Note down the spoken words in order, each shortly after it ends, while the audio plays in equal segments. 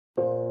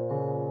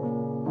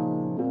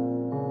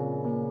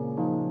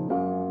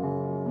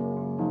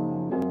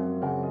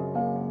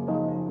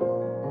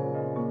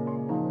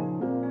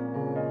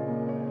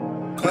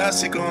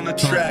classic on the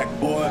track,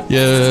 boy.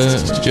 Yeah,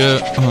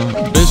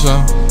 bitch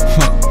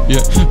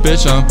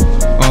bitch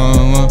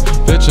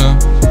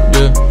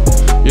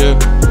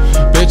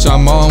bitch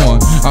I'm on one.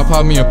 I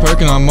pop me a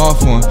perk and I'm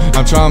off one.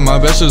 I'm trying my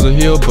best as a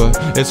heal, but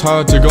it's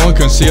hard to go and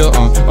conceal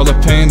all the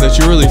pain that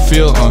you really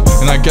feel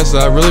and I guess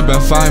that I really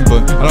been fine,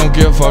 but I don't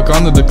give a fuck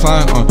on the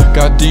decline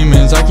got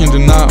demons I can't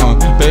deny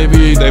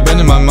baby, they been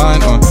in my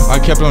mind I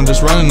kept on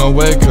just running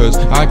away cause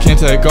I can't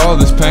take all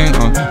this pain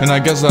and I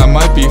guess I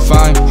might be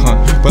fine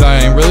but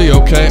I ain't really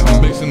okay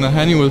mixing the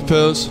Henny with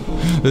pills.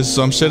 This is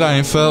some shit I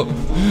ain't felt.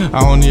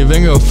 I don't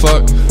even give a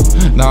fuck.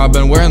 Now I've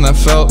been wearing that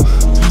felt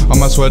on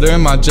my sweater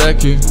and my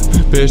jacket,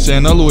 bitch,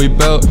 and a Louis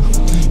belt.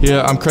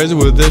 Yeah, I'm crazy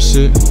with this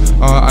shit.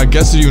 I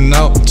guess you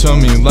know to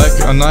me like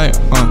a night,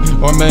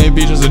 or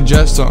maybe just a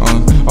jester.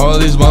 All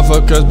these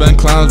motherfuckers been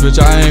clowns, bitch.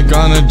 I ain't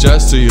gonna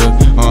jest to you.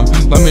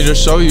 Let me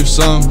just show you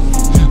some.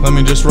 Let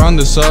me just run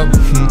this up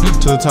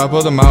to the top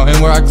of the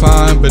mountain where I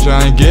climb, bitch.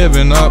 I ain't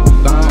giving up.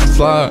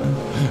 Fly.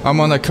 I'm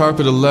on that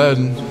carpet of lead.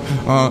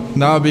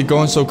 Now I be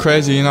going so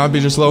crazy and I be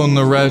just loading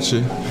the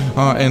ratchet.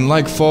 And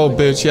like fall,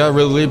 bitch, yeah, I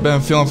really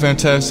been feeling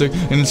fantastic.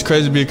 And it's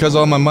crazy because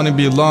all my money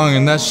be long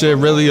and that shit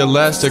really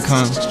elastic,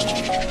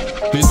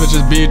 These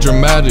bitches be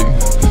dramatic.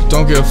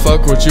 Don't give a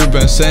fuck what you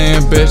been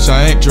saying, bitch,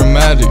 I ain't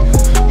dramatic.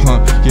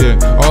 Yeah,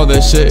 all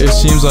that shit, it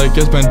seems like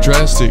it's been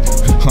drastic.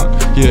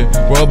 Yeah,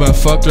 world been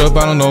fucked up,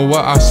 I don't know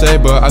what I say,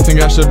 but I think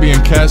I should be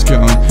in casket,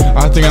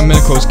 I think I'm in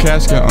a closed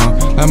casket,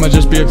 that might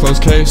just be a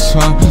closed case,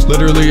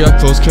 literally a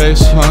closed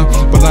case,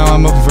 but now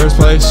I'm up in first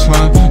place,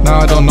 now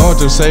I don't know what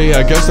to say.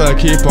 I guess that I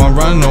keep on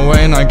running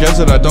away, and I guess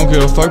that I don't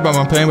give a fuck about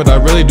my pain, but I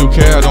really do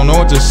care. I don't know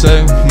what to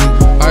say.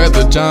 I got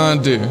the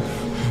John Deere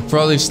for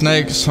all these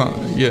snakes,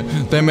 yeah,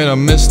 they made a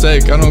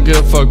mistake. I don't give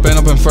a fuck, been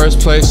up in first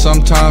place.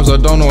 Sometimes I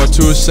don't know what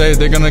to say.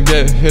 They're gonna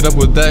get hit up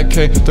with that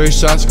K. 3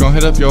 shots gonna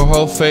hit up your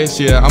whole face,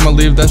 yeah. I'ma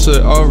leave that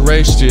shit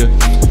erased, yeah.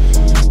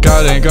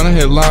 God ain't gonna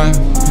hit line.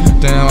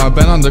 Damn, I've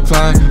been on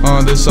decline.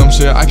 There's some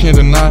shit I can't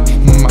deny.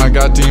 I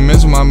got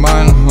demons in my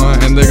mind,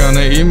 and they're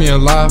gonna eat me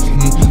alive.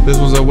 This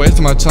was a waste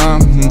of my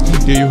time.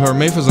 Yeah, you hurt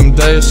me for some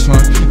days.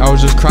 I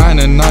was just crying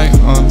at night.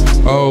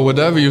 Oh,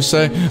 whatever you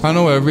say. I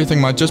know everything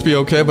might just be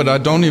okay, but I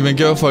don't even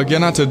give a fuck. Yeah,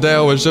 not today.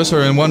 I was just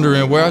hurting,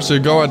 wondering where I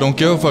should go. I don't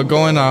give a fuck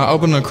going. I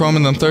open the chrome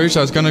and them 30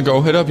 shots gonna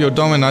go hit up your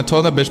dome. And I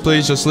told that bitch,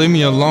 please just leave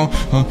me alone.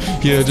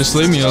 Yeah, just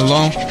leave me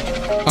alone.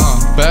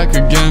 Back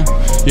again.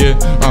 Yeah,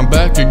 I'm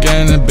back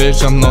again, and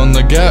bitch, I'm on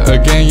the gat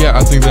again. Yeah,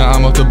 I think that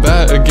I'm off the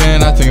bat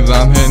again. I think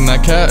that I'm hitting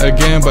that cat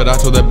again. But I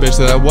told that bitch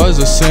that that was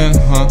a sin,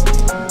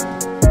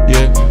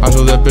 Yeah, I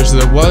told that bitch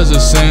that it was a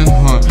sin,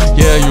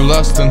 Yeah, you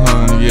lustin',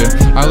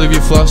 yeah, I leave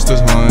you flustered,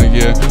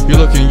 yeah. You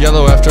looking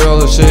yellow after all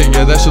the shit,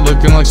 yeah, that shit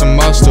looking like some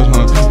mustard,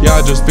 Yeah,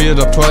 I just beat it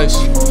up twice,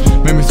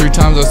 maybe 3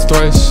 times, that's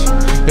thrice.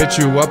 Hit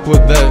you up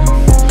with that.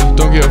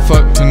 Don't give a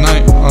fuck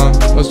tonight,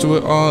 let's do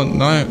it all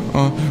night,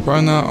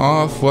 run that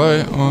off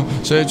white,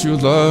 said you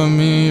love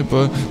me,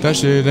 but that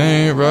shit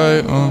ain't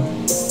right,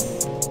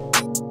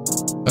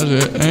 that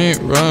shit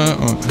ain't right,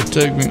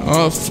 take me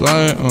off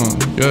flight,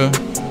 yeah.